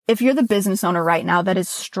If you're the business owner right now that is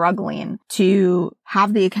struggling to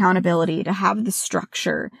have the accountability, to have the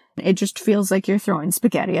structure, it just feels like you're throwing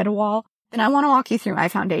spaghetti at a wall, then I want to walk you through my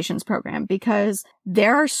foundations program, because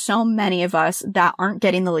there are so many of us that aren't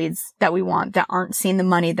getting the leads that we want, that aren't seeing the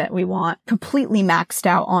money that we want, completely maxed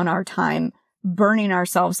out on our time, burning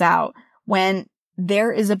ourselves out, when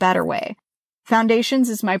there is a better way. Foundations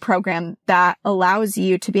is my program that allows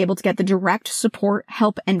you to be able to get the direct support,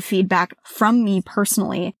 help, and feedback from me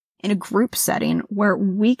personally in a group setting where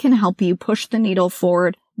we can help you push the needle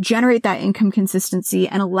forward, generate that income consistency,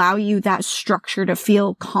 and allow you that structure to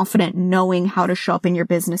feel confident knowing how to show up in your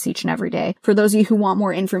business each and every day. For those of you who want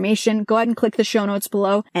more information, go ahead and click the show notes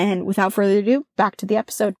below. And without further ado, back to the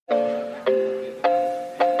episode.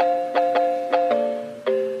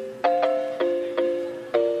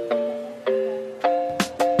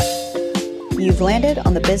 You've landed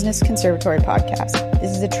on the Business Conservatory podcast.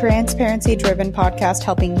 This is a transparency-driven podcast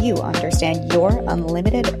helping you understand your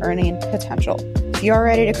unlimited earning potential. If you're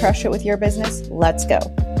ready to crush it with your business, let's go.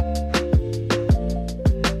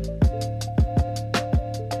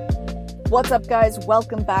 What's up, guys?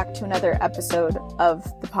 Welcome back to another episode of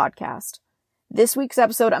the podcast. This week's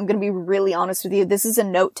episode, I'm going to be really honest with you. This is a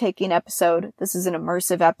note-taking episode. This is an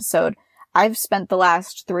immersive episode. I've spent the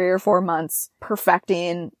last 3 or 4 months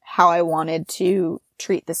perfecting how I wanted to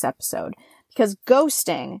treat this episode, because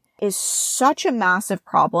ghosting is such a massive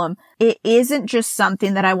problem. It isn't just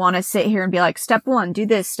something that I want to sit here and be like, step 1, do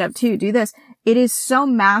this, step 2, do this. It is so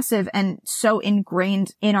massive and so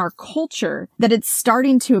ingrained in our culture that it's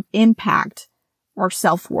starting to impact our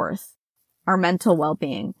self-worth, our mental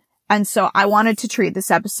well-being. And so I wanted to treat this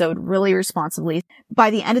episode really responsibly. By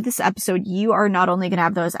the end of this episode, you are not only going to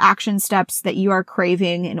have those action steps that you are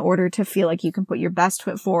craving in order to feel like you can put your best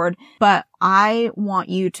foot forward, but I want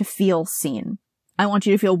you to feel seen. I want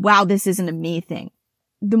you to feel, wow, this isn't a me thing.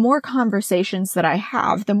 The more conversations that I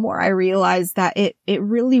have, the more I realize that it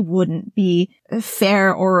really wouldn't be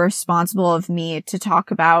fair or responsible of me to talk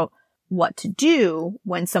about what to do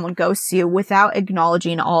when someone ghosts you without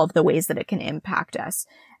acknowledging all of the ways that it can impact us.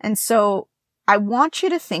 And so I want you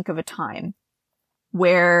to think of a time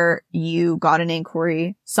where you got an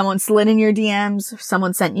inquiry, someone slid in your DMs,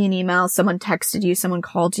 someone sent you an email, someone texted you, someone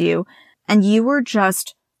called you, and you were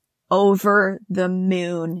just over the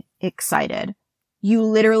moon excited. You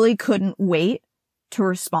literally couldn't wait to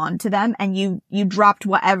respond to them, and you dropped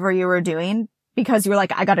whatever you were doing because you were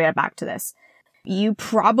like, I gotta get back to this. You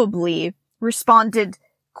probably responded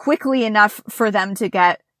quickly enough for them to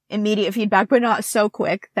get immediate feedback, but not so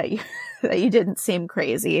quick that you didn't seem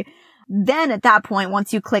crazy. Then at that point,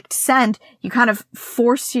 once you clicked send, you kind of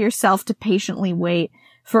force yourself to patiently wait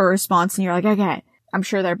for a response, and you're like, okay, I'm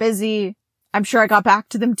sure they're busy. I'm sure I got back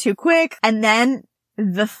to them too quick. And then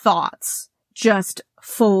the thoughts just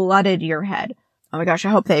flooded your head. Oh my gosh, I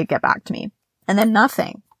hope they get back to me. And then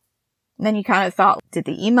nothing. And then you kind of thought, did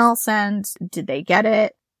the email send? Did they get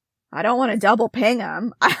it? I don't want to double ping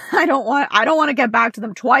them. I don't want to get back to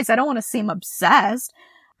them twice. I don't want to seem obsessed,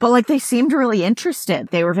 but like they seemed really interested.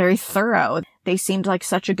 They were very thorough. They seemed like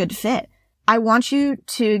such a good fit. I want you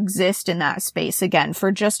to exist in that space again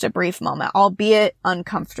for just a brief moment, albeit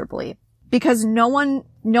uncomfortably, because no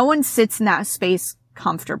one sits in that space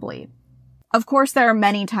comfortably. Of course, there are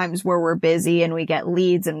many times where we're busy and we get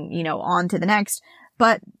leads and, on to the next,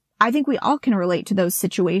 but I think we all can relate to those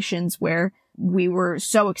situations where we were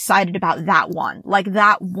so excited about that one. Like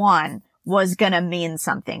that one was going to mean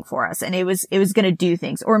something for us, and it was going to do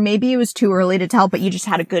things. Or maybe it was too early to tell, but you just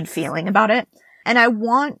had a good feeling about it. And I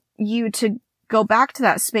want you to go back to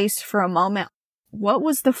that space for a moment. What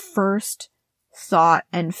was the first thought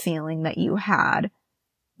and feeling that you had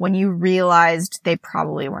when you realized they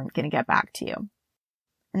probably weren't going to get back to you?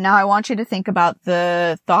 And now I want you to think about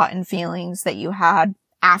the thought and feelings that you had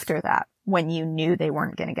after that, when you knew they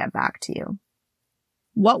weren't going to get back to you.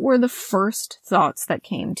 What were the first thoughts that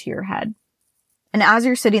came to your head? And as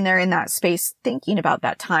you're sitting there in that space thinking about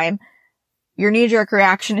that time, your knee-jerk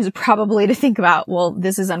reaction is probably to think about, well,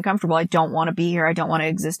 this is uncomfortable. I don't want to be here. I don't want to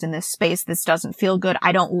exist in this space. This doesn't feel good.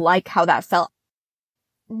 I don't like how that felt.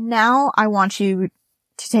 Now I want you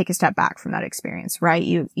to take a step back from that experience, right?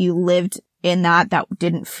 You lived in that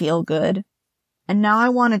didn't feel good. And now I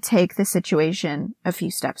want to take the situation a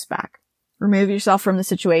few steps back. Remove yourself from the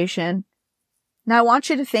situation. Now I want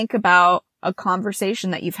you to think about a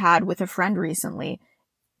conversation that you've had with a friend recently.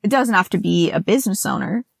 It doesn't have to be a business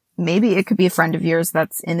owner. Maybe it could be a friend of yours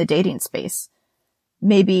that's in the dating space.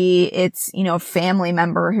 Maybe it's, a family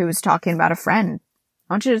member who was talking about a friend.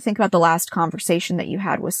 I want you to think about the last conversation that you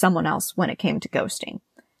had with someone else when it came to ghosting.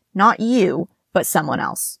 Not you, but someone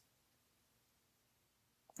else.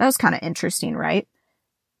 That was kind of interesting, right?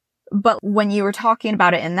 But when you were talking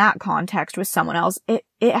about it in that context with someone else, it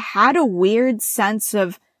had a weird sense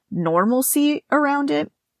of normalcy around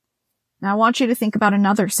it. Now I want you to think about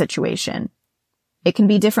another situation. It can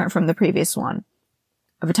be different from the previous one,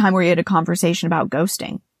 of a time where you had a conversation about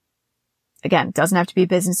ghosting. Again, it doesn't have to be a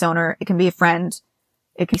business owner. It can be a friend.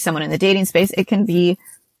 It can be someone in the dating space. It can be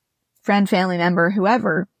friend, family member,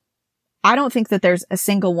 whoever. I don't think that there's a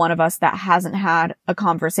single one of us that hasn't had a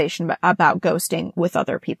conversation about ghosting with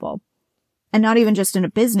other people. And not even just in a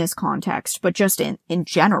business context, but just in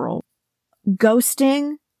general.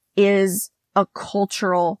 Ghosting is a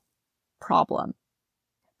cultural problem.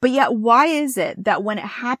 But yet, why is it that when it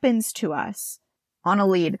happens to us on a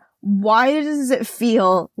lead, why does it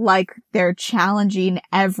feel like they're challenging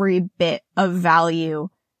every bit of value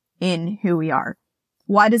in who we are?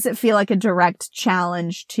 Why does it feel like a direct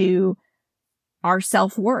challenge to our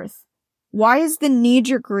self-worth? Why is the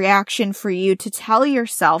knee-jerk reaction for you to tell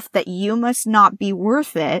yourself that you must not be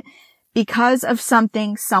worth it because of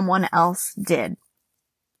something someone else did?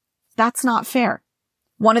 That's not fair.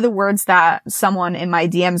 One of the words that someone in my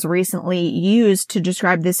DMs recently used to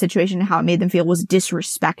describe this situation and how it made them feel was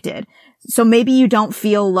disrespected. So maybe you don't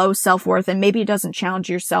feel low self-worth, and maybe it doesn't challenge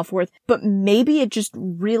your self-worth, but maybe it just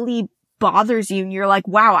really bothers you and you're like,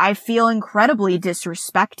 wow, I feel incredibly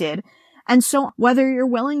disrespected. And so whether you're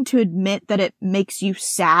willing to admit that it makes you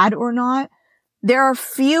sad or not, there are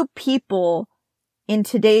few people in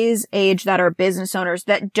today's age that are business owners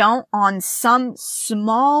that don't, on some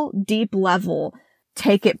small, deep level,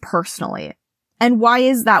 take it personally. And why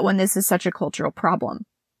is that when this is such a cultural problem?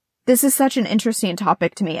 This is such an interesting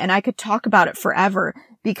topic to me, and I could talk about it forever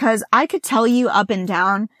because I could tell you up and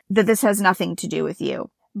down that this has nothing to do with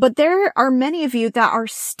you. But there are many of you that are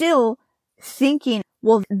still thinking,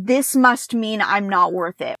 well, this must mean I'm not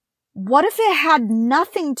worth it. What if it had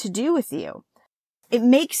nothing to do with you? It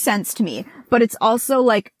makes sense to me, but it's also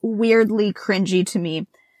like weirdly cringy to me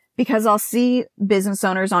because I'll see business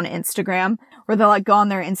owners on Instagram where they'll like go on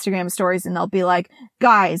their Instagram stories and they'll be like,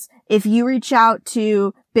 guys, if you reach out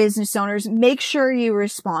to business owners, make sure you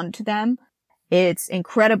respond to them. It's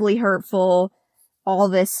incredibly hurtful, all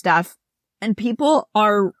this stuff. And people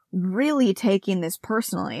are really taking this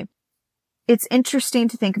personally. It's interesting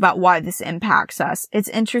to think about why this impacts us. It's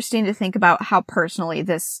interesting to think about how personally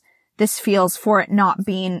this feels for it not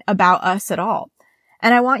being about us at all.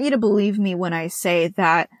 And I want you to believe me when I say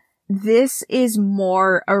that this is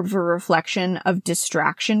more of a reflection of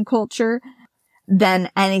distraction culture than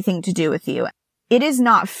anything to do with you. It is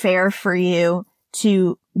not fair for you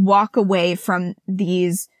to walk away from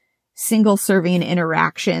these single serving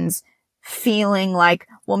interactions feeling like,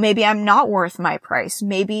 well, maybe I'm not worth my price.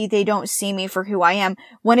 Maybe they don't see me for who I am,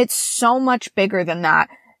 when it's so much bigger than that.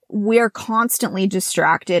 We're constantly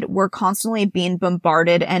distracted. We're constantly being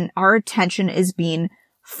bombarded, and our attention is being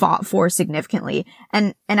fought for significantly.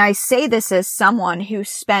 And I say this as someone who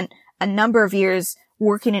spent a number of years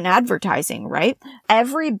working in advertising, right?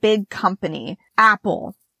 Every big company,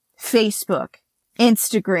 Apple, Facebook,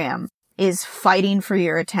 Instagram, is fighting for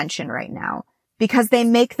your attention right now because they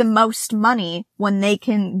make the most money when they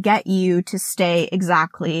can get you to stay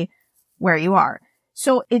exactly where you are.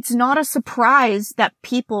 So it's not a surprise that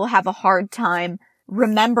people have a hard time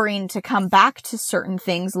remembering to come back to certain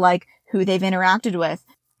things like who they've interacted with.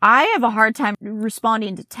 I have a hard time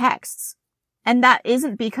responding to texts. And that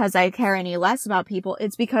isn't because I care any less about people.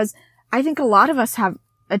 It's because I think a lot of us have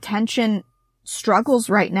attention struggles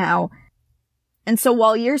right now. And so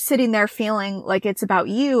while you're sitting there feeling like it's about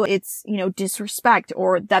you, it's, disrespect,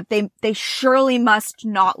 or that they surely must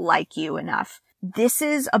not like you enough. This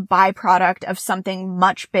is a byproduct of something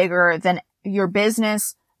much bigger than your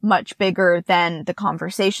business, much bigger than the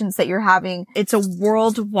conversations that you're having. It's a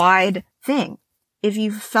worldwide thing. If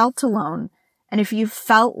you felt alone, and if you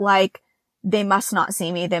felt like they must not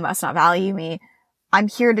see me, they must not value me, I'm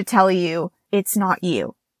here to tell you it's not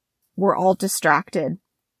you. We're all distracted.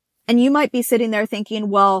 And you might be sitting there thinking,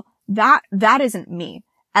 well, that isn't me.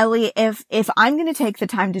 Ellie, if I'm going to take the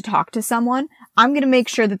time to talk to someone, I'm going to make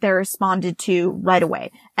sure that they're responded to right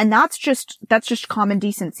away. And that's just common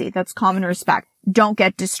decency. That's common respect. Don't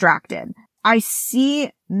get distracted. I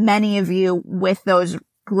see many of you with those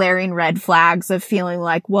glaring red flags of feeling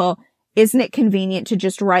like, well, isn't it convenient to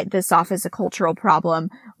just write this off as a cultural problem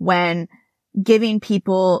when giving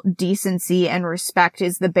people decency and respect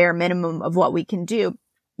is the bare minimum of what we can do?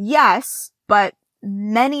 Yes, but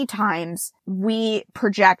many times we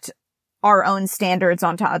project our own standards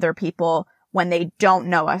onto other people when they don't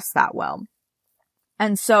know us that well.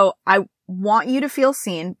 And so I want you to feel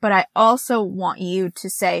seen, but I also want you to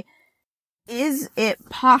say, is it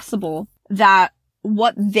possible that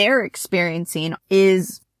what they're experiencing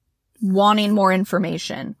is wanting more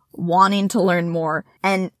information, wanting to learn more,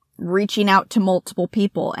 and reaching out to multiple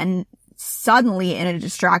people, and suddenly in a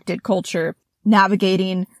distracted culture,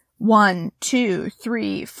 navigating 1, 2,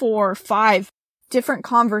 3, 4, 5 different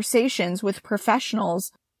conversations with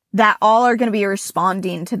professionals that all are going to be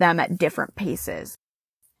responding to them at different paces.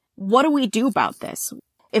 What do we do about this?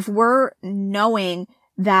 If we're knowing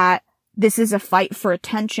that this is a fight for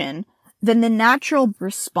attention, then the natural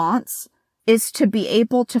response is to be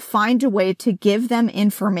able to find a way to give them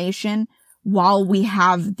information while we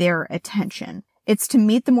have their attention. It's to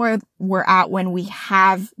meet them where we're at when we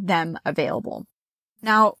have them available.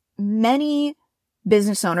 Now, many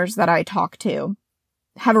business owners that I talk to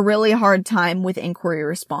have a really hard time with inquiry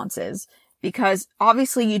responses because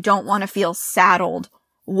obviously you don't want to feel saddled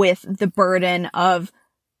with the burden of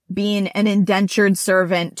being an indentured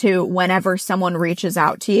servant to whenever someone reaches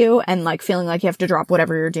out to you and like feeling like you have to drop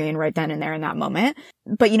whatever you're doing right then and there in that moment.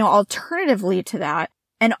 But, alternatively to that,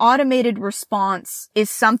 an automated response is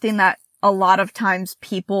something that a lot of times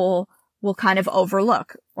people will kind of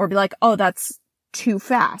overlook or be like, oh, that's too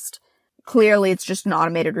fast. Clearly, it's just an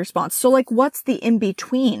automated response. So like, what's the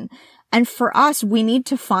in-between? And for us, we need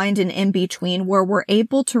to find an in-between where we're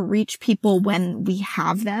able to reach people when we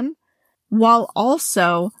have them, while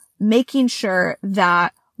also making sure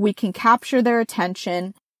that we can capture their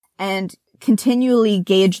attention and continually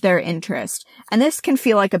gauge their interest. And this can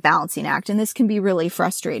feel like a balancing act, and this can be really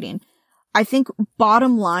frustrating. I think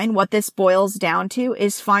bottom line, what this boils down to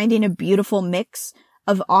is finding a beautiful mix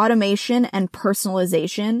of automation and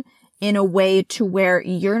personalization in a way to where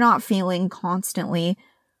you're not feeling constantly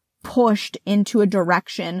pushed into a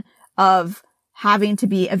direction of having to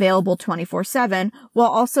be available 24/7 while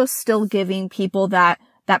also still giving people that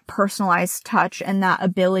personalized touch and that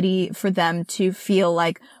ability for them to feel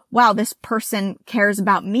like, wow, this person cares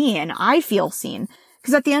about me and I feel seen.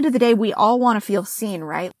 Because at the end of the day, we all want to feel seen,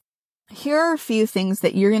 right? Here are a few things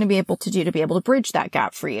that you're going to be able to do to be able to bridge that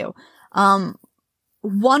gap for you.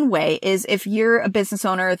 One way is if you're a business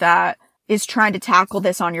owner that is trying to tackle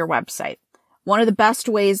this on your website. One of the best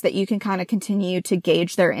ways that you can kind of continue to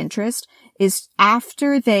gauge their interest is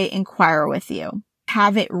after they inquire with you,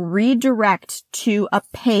 have it redirect to a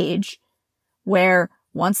page where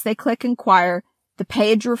once they click inquire, the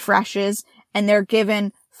page refreshes and they're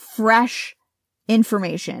given fresh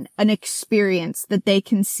information, an experience that they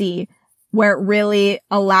can see where it really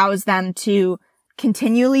allows them to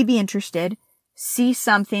continually be interested, see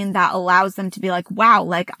something that allows them to be like, wow,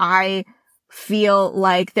 like I feel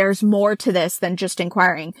like there's more to this than just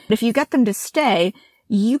inquiring. If you get them to stay,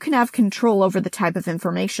 you can have control over the type of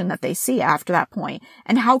information that they see after that point.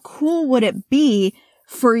 And how cool would it be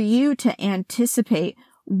for you to anticipate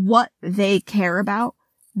what they care about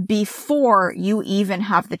before you even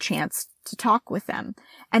have the chance to talk with them?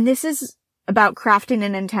 And this is about crafting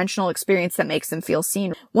an intentional experience that makes them feel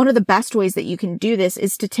seen. One of the best ways that you can do this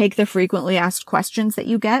is to take the frequently asked questions that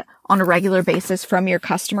you get on a regular basis from your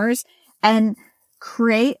customers and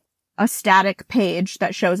create a static page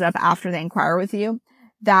that shows up after they inquire with you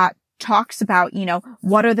that talks about,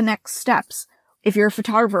 what are the next steps? If you're a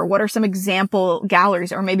photographer, what are some example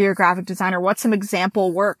galleries? Or maybe you're a graphic designer, what's some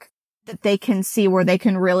example work that they can see where they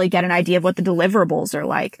can really get an idea of what the deliverables are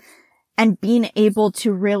like? And being able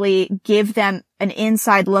to really give them an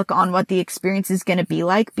inside look on what the experience is going to be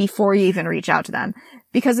like before you even reach out to them.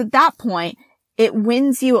 Because at that point, it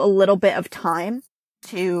wins you a little bit of time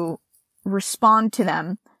to respond to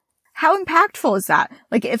them. How impactful is that?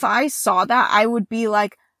 Like, if I saw that, I would be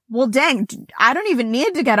like, well, dang, I don't even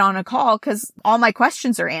need to get on a call because all my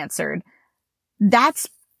questions are answered. That's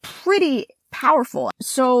pretty powerful.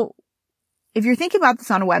 So if you're thinking about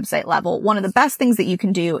this on a website level, one of the best things that you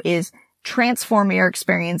can do is transform your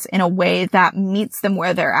experience in a way that meets them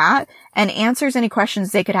where they're at and answers any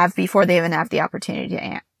questions they could have before they even have the opportunity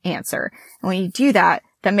to answer. And when you do that,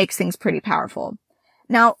 that makes things pretty powerful.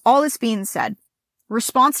 Now, all this being said,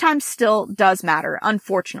 response time still does matter,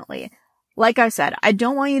 unfortunately. Like I said, I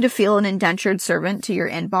don't want you to feel an indentured servant to your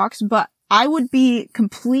inbox, but I would be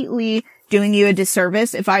completely doing you a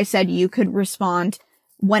disservice if I said you could respond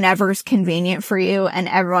whenever's convenient for you and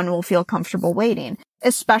everyone will feel comfortable waiting,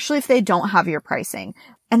 especially if they don't have your pricing.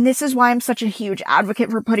 And this is why I'm such a huge advocate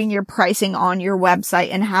for putting your pricing on your website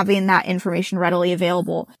and having that information readily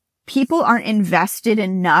available. People aren't invested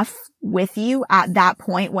enough with you at that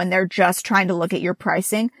point when they're just trying to look at your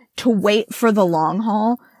pricing to wait for the long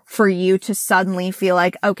haul for you to suddenly feel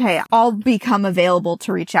like, okay, I'll become available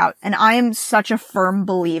to reach out. And I am such a firm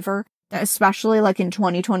believer, especially like in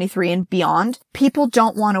 2023 and beyond, people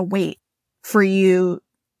don't want to wait. for you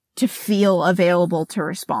to feel available to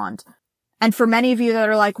respond. And for many of you that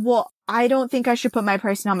are like, well, I don't think I should put my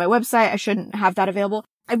pricing on my website. I shouldn't have that available.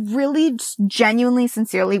 I really genuinely,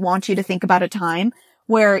 sincerely want you to think about a time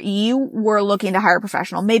where you were looking to hire a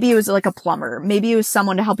professional. Maybe it was like a plumber. Maybe it was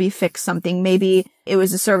someone to help you fix something. Maybe it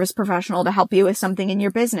was a service professional to help you with something in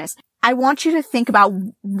your business. I want you to think about,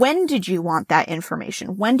 when did you want that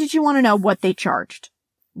information? When did you want to know what they charged?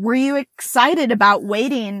 Were you excited about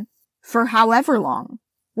waiting for however long?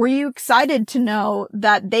 Were you excited to know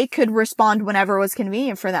that they could respond whenever was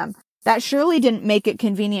convenient for them? That surely didn't make it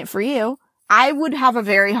convenient for you. I would have a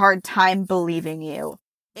very hard time believing you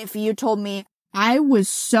if you told me, I was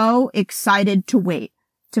so excited to wait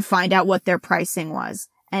to find out what their pricing was,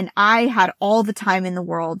 and I had all the time in the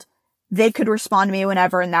world. They could respond to me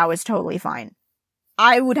whenever, and that was totally fine.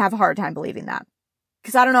 I would have a hard time believing that.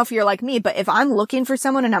 Because I don't know if you're like me, but if I'm looking for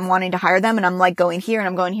someone and I'm wanting to hire them and I'm like going here and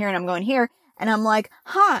I'm going here and I'm going here, and I'm like,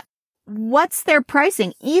 what's their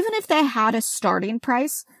pricing? Even if they had a starting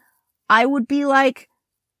price, I would be like,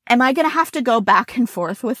 am I going to have to go back and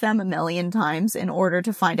forth with them a million times in order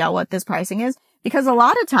to find out what this pricing is? Because a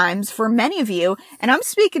lot of times for many of you, and I'm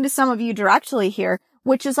speaking to some of you directly here,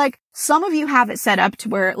 which is like, some of you have it set up to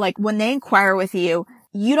where like when they inquire with you,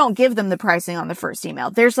 you don't give them the pricing on the first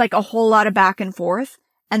email. There's like a whole lot of back and forth,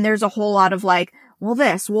 and there's a whole lot of like, well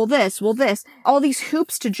this, all these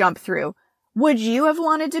hoops to jump through. Would you have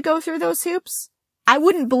wanted to go through those hoops? I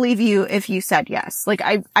wouldn't believe you if you said yes. Like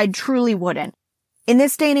I truly wouldn't. In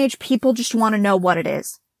this day and age, people just want to know what it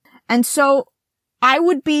is. And so I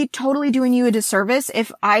would be totally doing you a disservice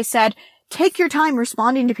if I said, take your time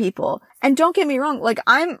responding to people. And don't get me wrong, like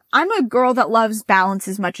I'm a girl that loves balance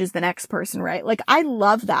as much as the next person, right? Like I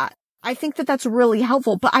love that. I think that that's really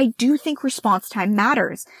helpful, but I do think response time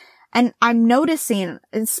matters. And I'm noticing,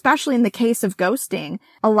 especially in the case of ghosting,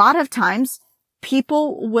 a lot of times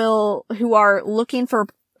people who are looking for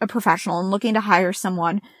a professional and looking to hire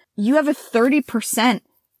someone, you have a 30%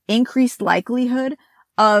 increased likelihood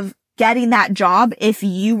of getting that job if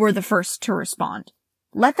you were the first to respond.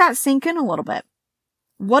 Let that sink in a little bit.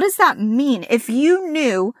 What does that mean? If you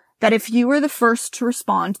knew that if you were the first to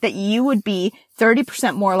respond, that you would be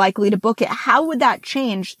 30% more likely to book it, how would that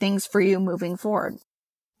change things for you moving forward?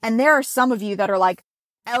 And there are some of you that are like,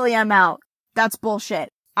 Ellie, I'm out. That's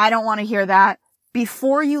bullshit. I don't want to hear that.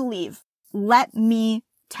 Before you leave, let me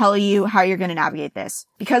tell you how you're going to navigate this,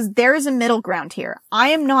 because there is a middle ground here. I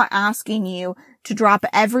am not asking you to drop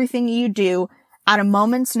everything you do at a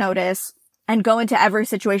moment's notice and go into every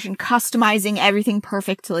situation customizing everything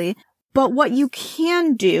perfectly. But what you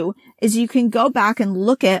can do is you can go back and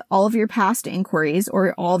look at all of your past inquiries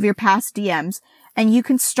or all of your past DMs, and you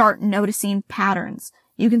can start noticing patterns.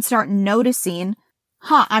 You can start noticing,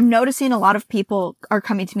 I'm noticing a lot of people are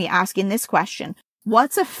coming to me asking this question.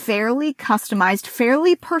 What's a fairly customized,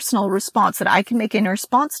 fairly personal response that I can make in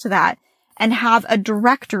response to that, and have a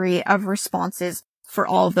directory of responses for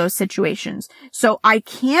all of those situations? So I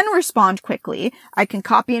can respond quickly. I can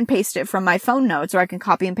copy and paste it from my phone notes, or I can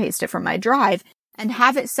copy and paste it from my drive and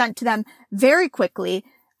have it sent to them very quickly.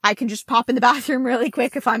 I can just pop in the bathroom really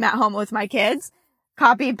quick if I'm at home with my kids.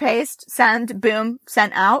 Copy, paste, send, boom,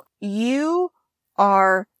 sent out. You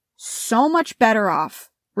are so much better off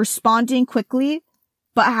responding quickly,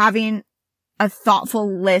 but having a thoughtful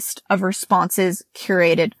list of responses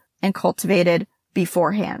curated and cultivated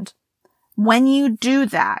beforehand. When you do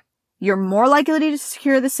that, you're more likely to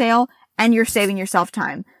secure the sale, and you're saving yourself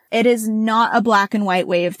time. It is not a black and white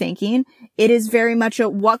way of thinking. It is very much a,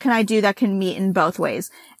 what can I do that can meet in both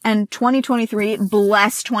ways? And 2023,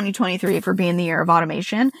 bless 2023 for being the year of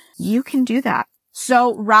automation. You can do that.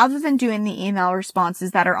 So rather than doing the email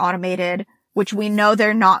responses that are automated, which we know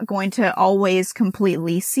they're not going to always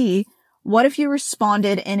completely see, what if you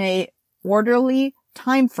responded in a orderly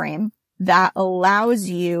time frame that allows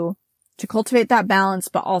you to cultivate that balance,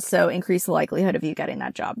 but also increase the likelihood of you getting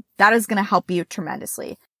that job? That is going to help you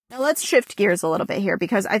tremendously. Now let's shift gears a little bit here,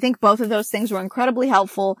 because I think both of those things were incredibly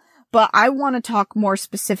helpful, but I want to talk more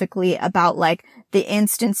specifically about like the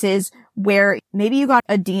instances where maybe you got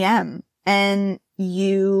a DM and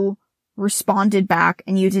you responded back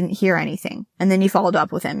and you didn't hear anything. And then you followed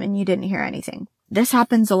up with him and you didn't hear anything. This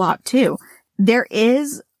happens a lot too. There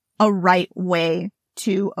is a right way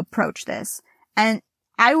to approach this. And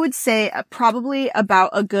I would say probably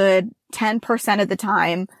about a good 10% of the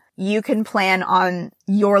time, you can plan on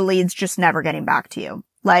your leads just never getting back to you.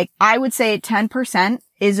 Like, I would say 10%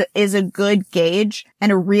 is a good gauge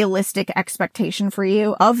and a realistic expectation for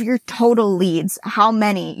you of your total leads, how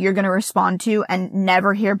many you're going to respond to and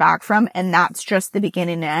never hear back from. And that's just the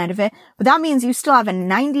beginning and end of it. But that means you still have a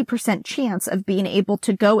 90% chance of being able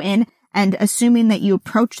to go in, and assuming that you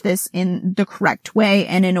approach this in the correct way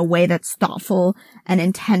and in a way that's thoughtful and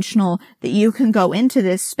intentional, that you can go into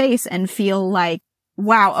this space and feel like,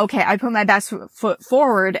 wow, okay, I put my best foot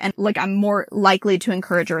forward, and like I'm more likely to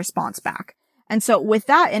encourage a response back. And so with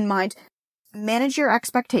that in mind, manage your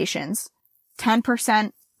expectations.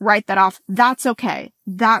 10%, write that off. That's okay.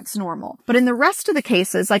 That's normal. But in the rest of the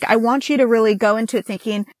cases, like, I want you to really go into it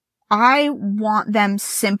thinking, I want them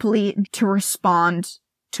simply to respond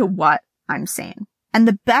to what I'm saying. And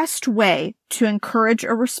the best way to encourage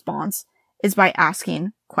a response is by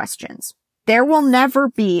asking questions. There will never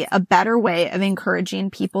be a better way of encouraging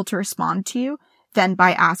people to respond to you than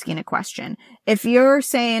by asking a question. If you're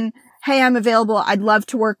saying, hey, I'm available, I'd love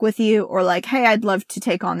to work with you, or like, hey, I'd love to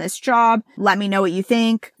take on this job, let me know what you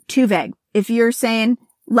think, too vague. If you're saying,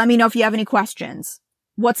 let me know if you have any questions,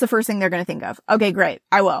 what's the first thing they're going to think of? Okay, great,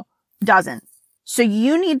 I will. Doesn't. So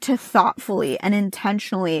you need to thoughtfully and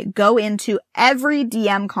intentionally go into every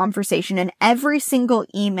DM conversation and every single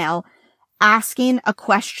email asking a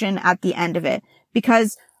question at the end of it,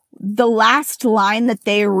 because the last line that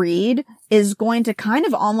they read is going to kind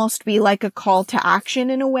of almost be like a call to action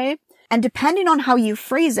in a way. And depending on how you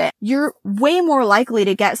phrase it, you're way more likely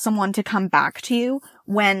to get someone to come back to you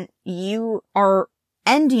when you are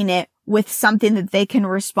ending it with something that they can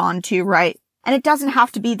respond to, right? And it doesn't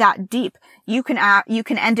have to be that deep. You can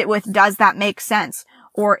end it with, does that make sense?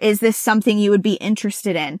 Or is this something you would be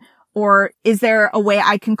interested in? Or is there a way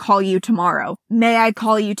I can call you tomorrow? May I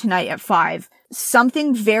call you tonight at 5?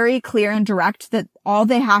 Something very clear and direct that all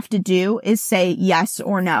they have to do is say yes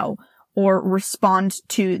or no, or respond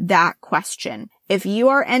to that question. If you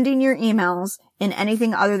are ending your emails in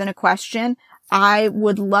anything other than a question, I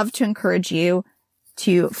would love to encourage you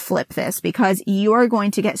to flip this, because you are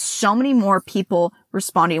going to get so many more people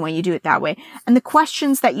responding when you do it that way. And the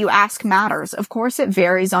questions that you ask matters. Of course, it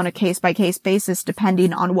varies on a case-by-case basis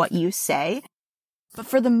depending on what you say. But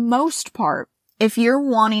for the most part, if you're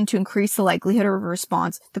wanting to increase the likelihood of a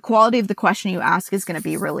response, the quality of the question you ask is going to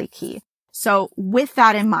be really key. So with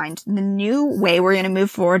that in mind, the new way we're going to move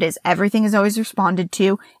forward is everything is always responded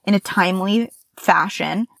to in a timely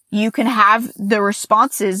fashion. You can have the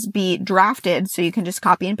responses be drafted, so you can just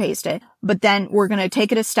copy and paste it. But then we're going to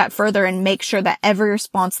take it a step further and make sure that every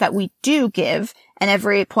response that we do give and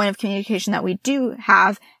every point of communication that we do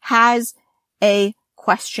have has a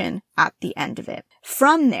question at the end of it.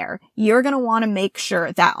 From there, you're going to want to make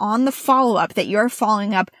sure that on the follow-up that you're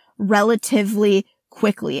following up relatively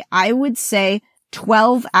quickly. I would say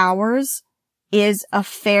 12 hours is a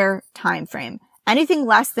fair time frame. Anything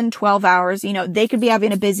less than 12 hours, they could be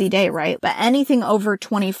having a busy day, right? But anything over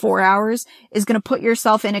 24 hours is going to put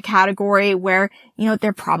yourself in a category where,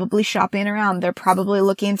 they're probably shopping around. They're probably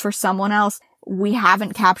looking for someone else. We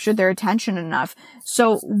haven't captured their attention enough.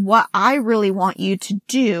 So what I really want you to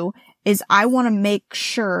do is I want to make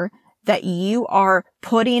sure that you are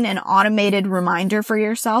putting an automated reminder for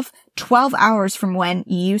yourself 12 hours from when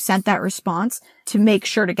you sent that response to make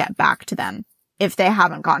sure to get back to them if they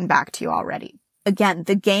haven't gotten back to you already. Again,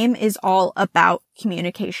 the game is all about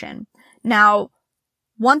communication. Now,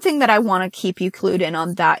 one thing that I want to keep you clued in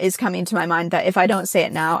on that is coming to my mind that if I don't say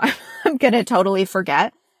it now, I'm going to totally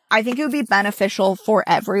forget. I think it would be beneficial for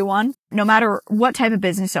everyone, no matter what type of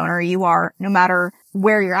business owner you are, no matter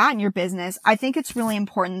where you're at in your business. I think it's really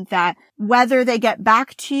important that whether they get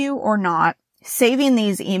back to you or not, saving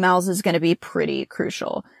these emails is going to be pretty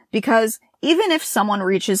crucial, because even if someone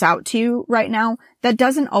reaches out to you right now, that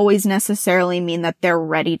doesn't always necessarily mean that they're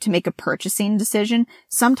ready to make a purchasing decision.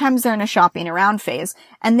 Sometimes they're in a shopping around phase.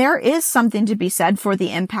 And there is something to be said for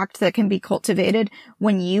the impact that can be cultivated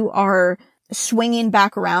when you are swinging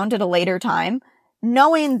back around at a later time.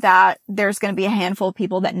 Knowing that there's going to be a handful of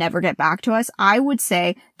people that never get back to us, I would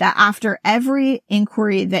say that after every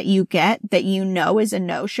inquiry that you get that is a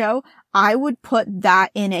no-show, I would put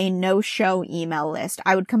that in a no-show email list.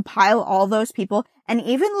 I would compile all those people and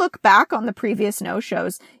even look back on the previous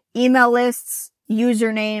no-shows, email lists,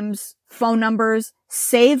 usernames, phone numbers,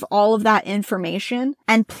 save all of that information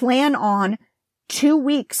and plan on 2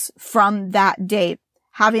 weeks from that date,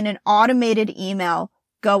 having an automated email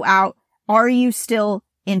go out. Are you still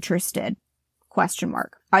interested? ?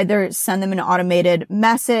 Either send them an automated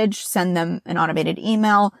message, send them an automated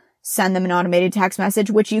email, send them an automated text message,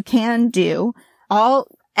 which you can do.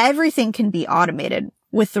 Everything can be automated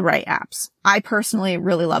with the right apps. I personally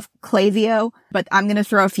really love Klaviyo, but I'm going to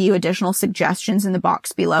throw a few additional suggestions in the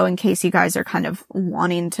box below in case you guys are kind of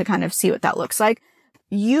wanting to kind of see what that looks like.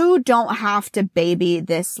 You don't have to baby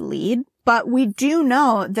this lead, but we do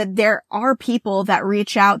know that there are people that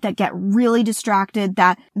reach out that get really distracted,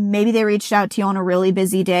 that maybe they reached out to you on a really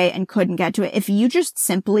busy day and couldn't get to it. If you just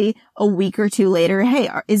simply a week or two later, hey,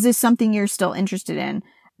 is this something you're still interested in?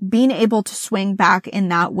 Being able to swing back in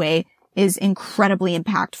that way is incredibly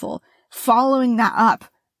impactful. Following that up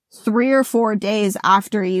 3 or 4 days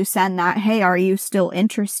after you send that, hey, are you still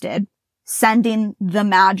interested? Sending the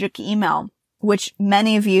magic email, which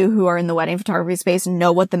many of you who are in the wedding photography space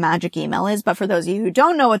know what the magic email is. But for those of you who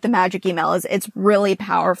don't know what the magic email is, it's really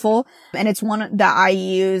powerful. And it's one that I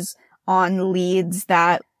use on leads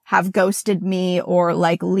that have ghosted me, or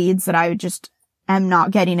like leads that I just am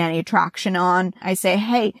not getting any traction on. I say,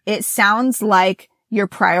 hey, it sounds like your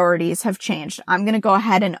priorities have changed. I'm going to go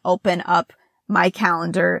ahead and open up my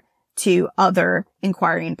calendar to other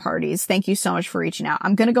inquiring parties. Thank you so much for reaching out.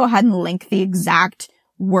 I'm going to go ahead and link the exact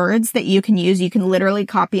words that you can use. You can literally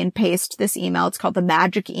copy and paste this email. It's called the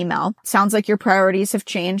magic email. Sounds like your priorities have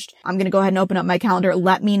changed. I'm going to go ahead and open up my calendar.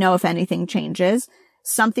 Let me know if anything changes.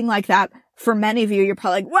 Something like that. For many of you, you're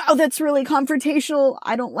probably like, wow, that's really confrontational.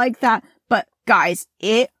 I don't like that. But guys,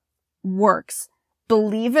 it works.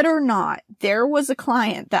 Believe it or not, there was a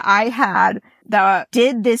client that I had that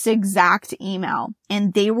did this exact email,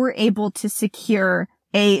 and they were able to secure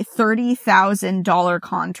a $30,000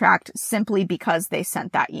 contract simply because they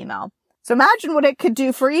sent that email. So imagine what it could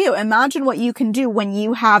do for you. Imagine what you can do when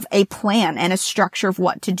you have a plan and a structure of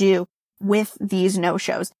what to do with these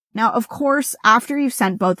no-shows. Now, of course, after you've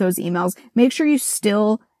sent both those emails, make sure you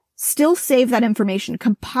still save that information,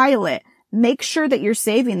 compile it, make sure that you're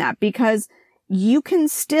saving that, because you can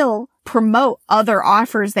still promote other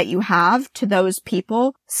offers that you have to those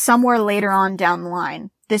people somewhere later on down the line.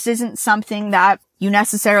 This isn't something that you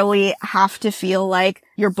necessarily have to feel like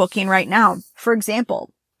you're booking right now. For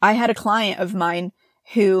example, I had a client of mine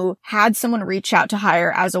who had someone reach out to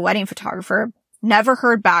hire as a wedding photographer, never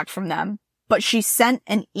heard back from them, but she sent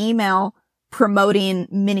an email promoting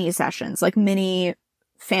mini sessions, like mini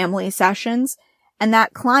family sessions. And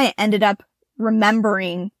that client ended up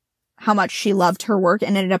remembering how much she loved her work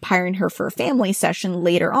and ended up hiring her for a family session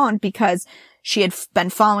later on because she had been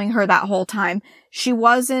following her that whole time. She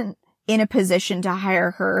wasn't in a position to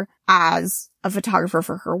hire her as a photographer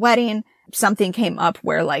for her wedding. Something came up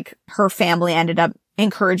where like her family ended up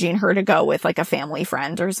encouraging her to go with like a family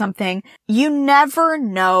friend or something. You never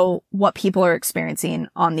know what people are experiencing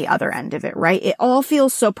on the other end of it, right? It all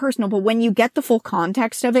feels so personal, but when you get the full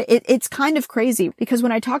context of it, it's kind of crazy, because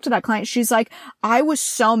when I talked to that client, she's like, I was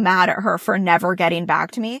so mad at her for never getting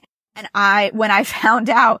back to me. And when I found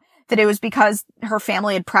out that it was because her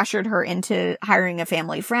family had pressured her into hiring a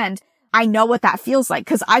family friend, I know what that feels like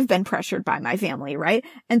because I've been pressured by my family, right?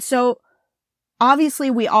 And so obviously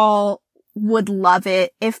we all would love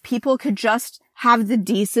it if people could just have the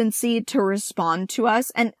decency to respond to us,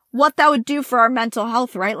 and what that would do for our mental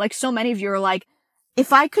health, right? Like so many of you are like,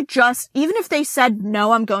 if I could just, even if they said,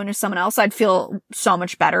 no, I'm going to someone else, I'd feel so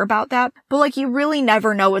much better about that. But like, you really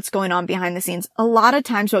never know what's going on behind the scenes. A lot of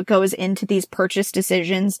times what goes into these purchase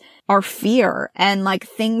decisions are fear and like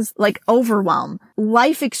things like overwhelm,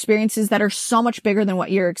 life experiences that are so much bigger than what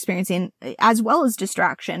you're experiencing, as well as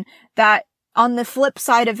distraction. That on the flip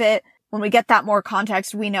side of it, when we get that more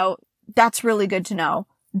context, we know that's really good to know.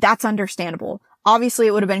 That's understandable. Obviously,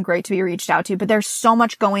 it would have been great to be reached out to, but there's so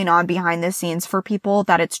much going on behind the scenes for people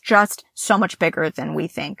that it's just so much bigger than we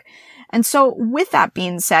think. And so with that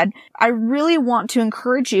being said, I really want to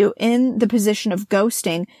encourage you in the position of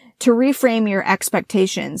ghosting to reframe your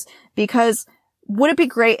expectations, because would it be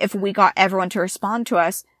great if we got everyone to respond to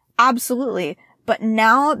us? Absolutely. But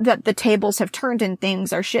now that the tables have turned and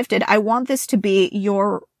things are shifted, I want this to be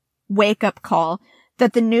your wake-up call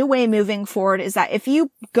that the new way moving forward is that if you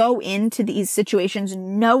go into these situations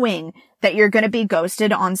knowing that you're going to be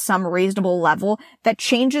ghosted on some reasonable level, that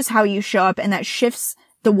changes how you show up and that shifts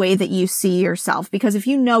the way that you see yourself. Because if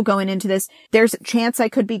you know going into this, there's a chance I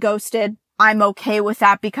could be ghosted, I'm okay with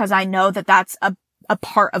that because I know that that's a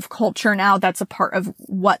part of culture now. That's a part of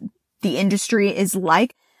what the industry is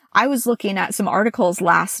like. I was looking at some articles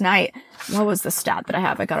last night. What was the stat that I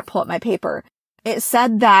have? I got to pull up my paper. It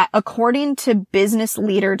said that according to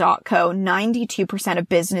businessleader.co, 92% of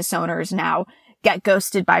business owners now get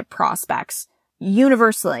ghosted by prospects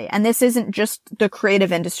universally. And this isn't just the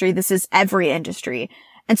creative industry. This is every industry.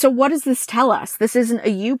 And so what does this tell us? This isn't a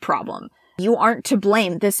you problem. You aren't to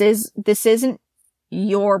blame. This isn't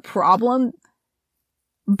your problem,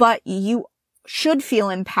 but you should feel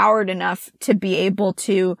empowered enough to be able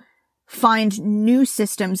to find new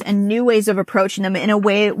systems and new ways of approaching them in a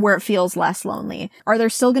way where it feels less lonely. Are there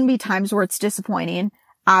still going to be times where it's disappointing?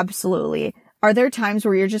 Absolutely. Are there times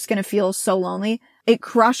where you're just going to feel so lonely? It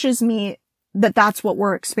crushes me that that's what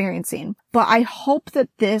we're experiencing. But I hope that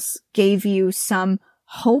this gave you some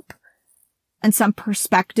hope and some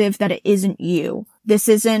perspective that it isn't you. This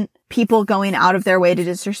isn't people going out of their way to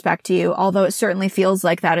disrespect you, although it certainly feels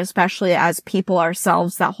like that, especially as people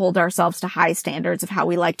ourselves that hold ourselves to high standards of how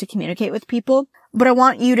we like to communicate with people. But I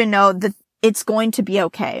want you to know that it's going to be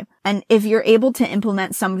okay. And if you're able to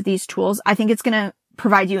implement some of these tools, I think it's going to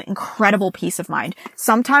provide you incredible peace of mind.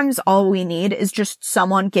 Sometimes all we need is just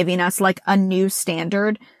someone giving us like a new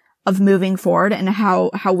standard of moving forward and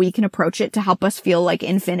how we can approach it to help us feel like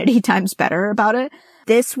infinity times better about it.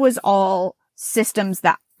 This was all systems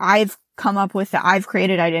that I've come up with, that I've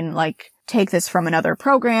created. I didn't like take this from another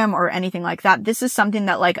program or anything like that. This is something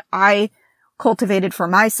that like I cultivated for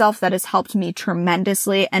myself that has helped me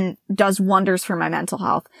tremendously and does wonders for my mental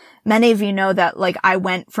health. Many of you know that like I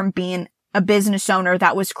went from being a business owner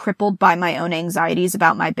that was crippled by my own anxieties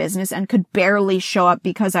about my business and could barely show up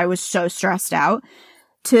because I was so stressed out,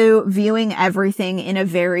 to viewing everything in a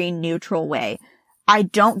very neutral way. I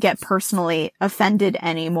don't get personally offended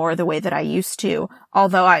anymore the way that I used to,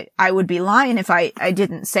 although I would be lying if I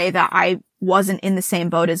didn't say that I wasn't in the same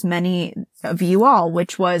boat as many of you all,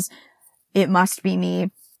 which was, it must be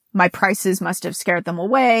me. My prices must have scared them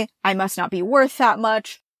away. I must not be worth that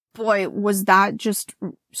much. Boy, was that just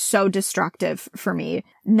so destructive for me.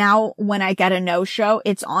 Now, when I get a no-show,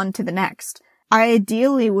 it's on to the next. I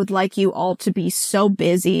ideally would like you all to be so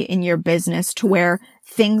busy in your business to where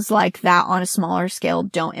things like that on a smaller scale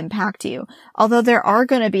don't impact you. Although there are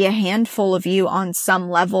going to be a handful of you on some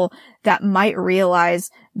level that might realize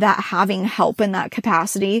that having help in that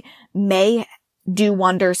capacity may do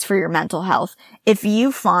wonders for your mental health. If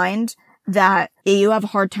you find that you have a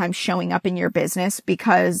hard time showing up in your business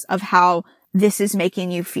because of how this is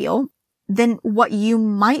making you feel, then what you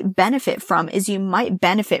might benefit from is you might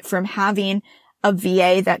benefit from having a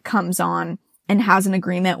VA that comes on and has an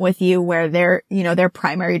agreement with you where their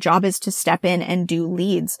primary job is to step in and do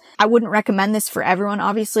leads. I wouldn't recommend this for everyone,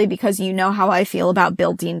 obviously, because you know how I feel about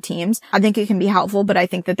building teams. I think it can be helpful, but I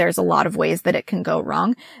think that there's a lot of ways that it can go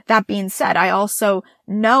wrong. That being said, I also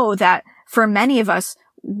know that for many of us,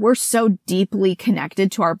 we're so deeply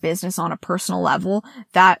connected to our business on a personal level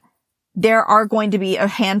that there are going to be a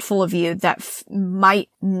handful of you that might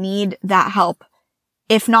need that help,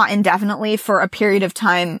 if not indefinitely, for a period of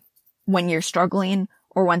time when you're struggling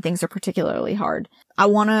or when things are particularly hard. I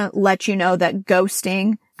want to let you know that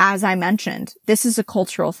ghosting, as I mentioned, this is a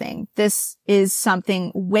cultural thing. This is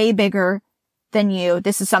something way bigger than you.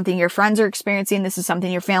 This is something your friends are experiencing. This is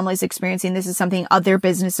something your family's experiencing. This is something other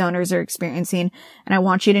business owners are experiencing. And I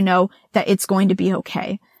want you to know that it's going to be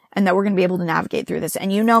okay and that we're going to be able to navigate through this.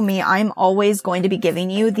 And you know me, I'm always going to be giving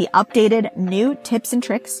you the updated new tips and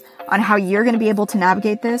tricks on how you're going to be able to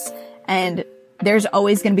navigate this. And there's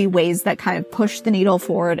always going to be ways that kind of push the needle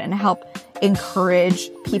forward and help encourage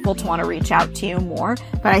people to want to reach out to you more.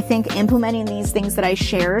 But I think implementing these things that I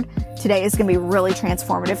shared today is going to be really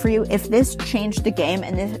transformative for you. If this changed the game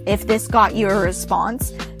and if this got you a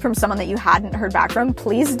response from someone that you hadn't heard back from,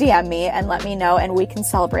 please DM me and let me know and we can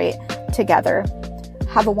celebrate together.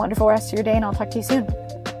 Have a wonderful rest of your day and I'll talk to you soon.